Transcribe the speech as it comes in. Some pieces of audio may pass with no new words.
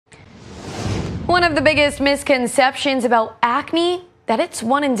One of the biggest misconceptions about acne, that it's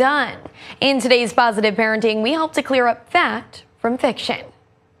one and done. In today's Positive Parenting, we help to clear up fact from fiction.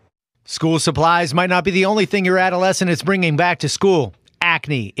 School supplies might not be the only thing your adolescent is bringing back to school.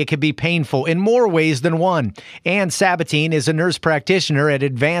 Acne, it can be painful in more ways than one. Ann Sabatine is a nurse practitioner at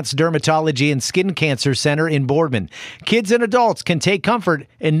Advanced Dermatology and Skin Cancer Center in Boardman. Kids and adults can take comfort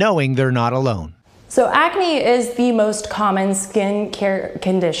in knowing they're not alone. So acne is the most common skin care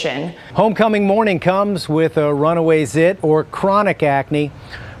condition. Homecoming morning comes with a runaway zit or chronic acne.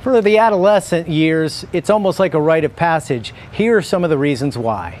 For the adolescent years, it's almost like a rite of passage. Here are some of the reasons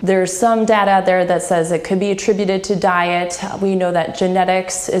why. There's some data out there that says it could be attributed to diet. We know that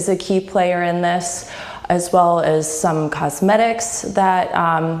genetics is a key player in this, as well as some cosmetics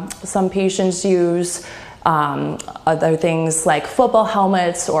that some patients use. Other things like football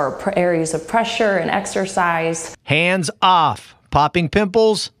helmets or areas of pressure and exercise. Hands off. Popping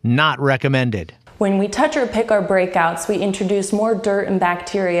pimples, not recommended. When we touch or pick our breakouts, we introduce more dirt and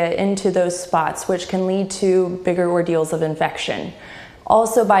bacteria into those spots, which can lead to bigger ordeals of infection.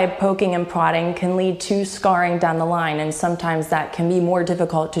 Also, by poking and prodding can lead to scarring down the line, and sometimes that can be more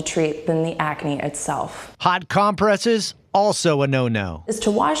difficult to treat than the acne itself. Hot compresses, also a no-no. Is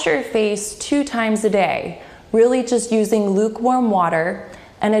to wash your face 2 times a day. Really just using lukewarm water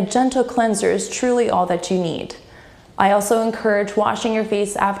and a gentle cleanser is truly all that you need. I also encourage washing your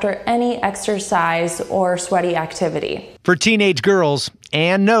face after any exercise or sweaty activity. For teenage girls,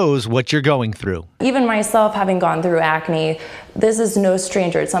 Ann knows what you're going through. Even myself, having gone through acne, this is no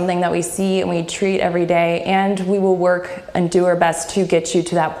stranger. It's something that we see and we treat every day, and we will work and do our best to get you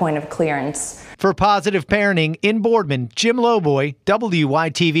to that point of clearance. For Positive Parenting in Boardman, Jim Lowboy,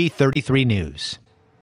 WYTV 33 News.